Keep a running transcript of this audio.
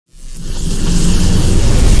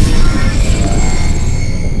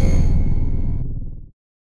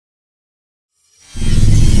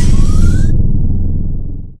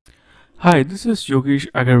Hi, this is Yogesh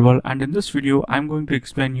Agarwal, and in this video I'm going to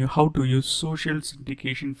explain you how to use social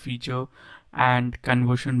syndication feature and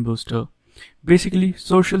conversion booster. Basically,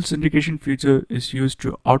 social syndication feature is used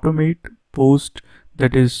to automate post,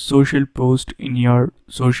 that is social post, in your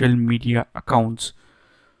social media accounts.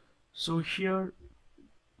 So here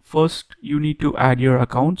first you need to add your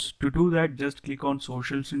accounts. To do that, just click on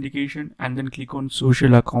social syndication and then click on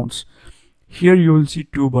social accounts. Here you will see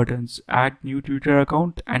two buttons, add new Twitter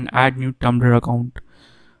account and add new Tumblr account.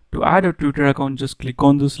 To add a Twitter account, just click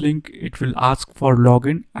on this link. It will ask for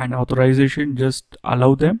login and authorization, just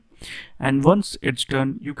allow them. And once it's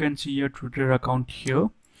done, you can see your Twitter account here.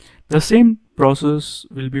 The same process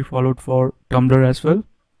will be followed for Tumblr as well.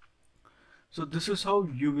 So this is how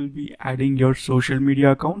you will be adding your social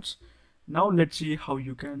media accounts. Now let's see how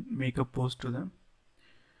you can make a post to them.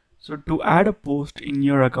 So to add a post in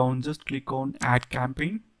your account, just click on add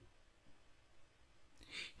campaign.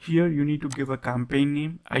 Here you need to give a campaign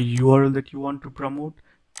name, a URL that you want to promote,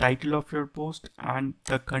 title of your post, and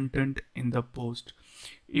the content in the post.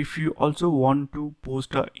 If you also want to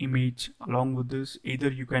post an image along with this,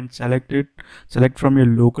 either you can select from your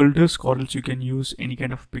local disk, or else you can use any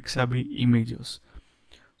kind of Pixabay images.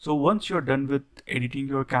 So once you're done with editing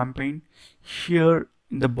your campaign, here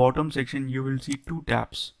in the bottom section you will see two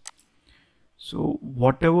tabs. So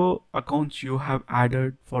whatever accounts you have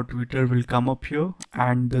added for Twitter will come up here,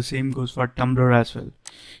 and the same goes for Tumblr as well.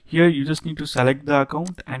 Here you just need to select the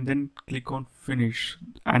account and then click on finish,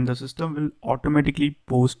 and the system will automatically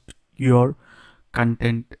post your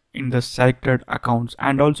content in the selected accounts.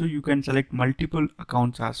 And also you can select multiple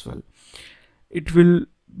accounts as well. It will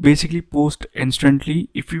basically post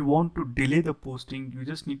instantly. If you want to delay the posting, you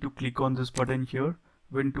just need to click on this button here,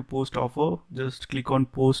 when to post offer, just click on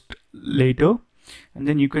post later, and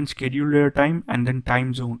then you can schedule your time and then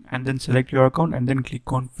time zone, and then select your account and then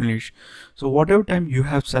click on finish. So whatever time you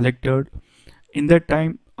have selected, in that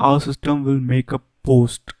time our system will make a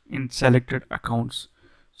post in selected accounts.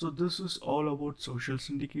 So this is all about social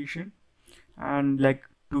syndication. And like,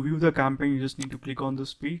 to view the campaign, you just need to click on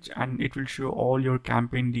this page and it will show all your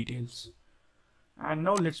campaign details. And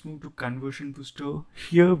now let's move to conversion booster.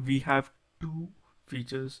 Here we have two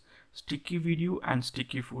features, sticky video and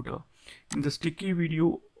sticky footer. In the sticky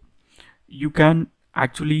video, you can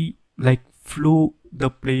actually like flow the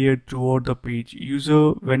player throughout the page.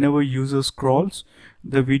 Whenever user scrolls,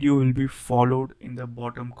 the video will be followed in the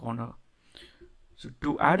bottom corner. So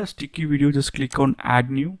to add a sticky video, just click on add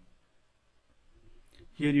new.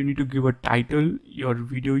 Here you need to give a title, your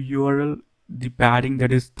video URL, the padding,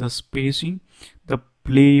 that is the spacing, the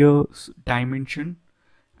player's dimension,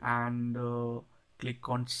 and click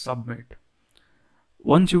on submit.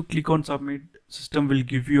 Once you click on submit, system will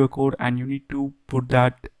give you a code and you need to put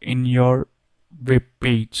that in your web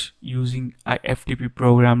page using a FTP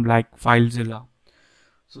program like FileZilla.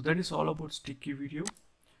 So that is all about sticky video.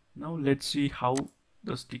 Now let's see how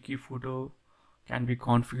the sticky footer can be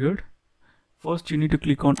configured. First you need to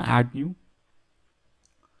click on add new.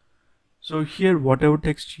 So here whatever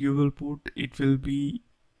text you will put, it will be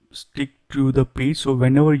stick to the page. So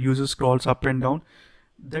whenever user scrolls up and down,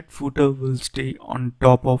 that footer will stay on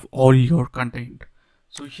top of all your content.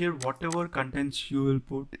 So here whatever contents you will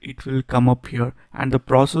put, it will come up here. And the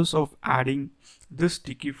process of adding this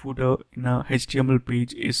sticky footer in a HTML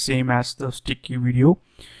page is same as the sticky video.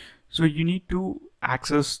 So you need to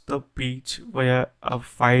access the page via a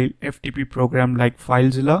file FTP program like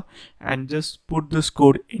FileZilla and just put this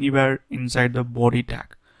code anywhere inside the body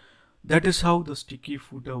tag. That is how the sticky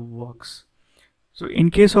footer works. So in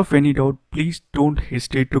case of any doubt, please don't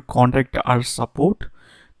hesitate to contact our support.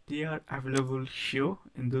 They are available here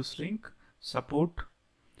in this link, support,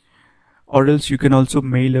 or else you can also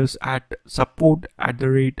mail us at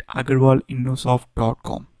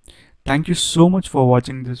support@agarwalinnosoft.com. Thank you so much for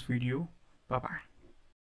watching this video. Bye bye.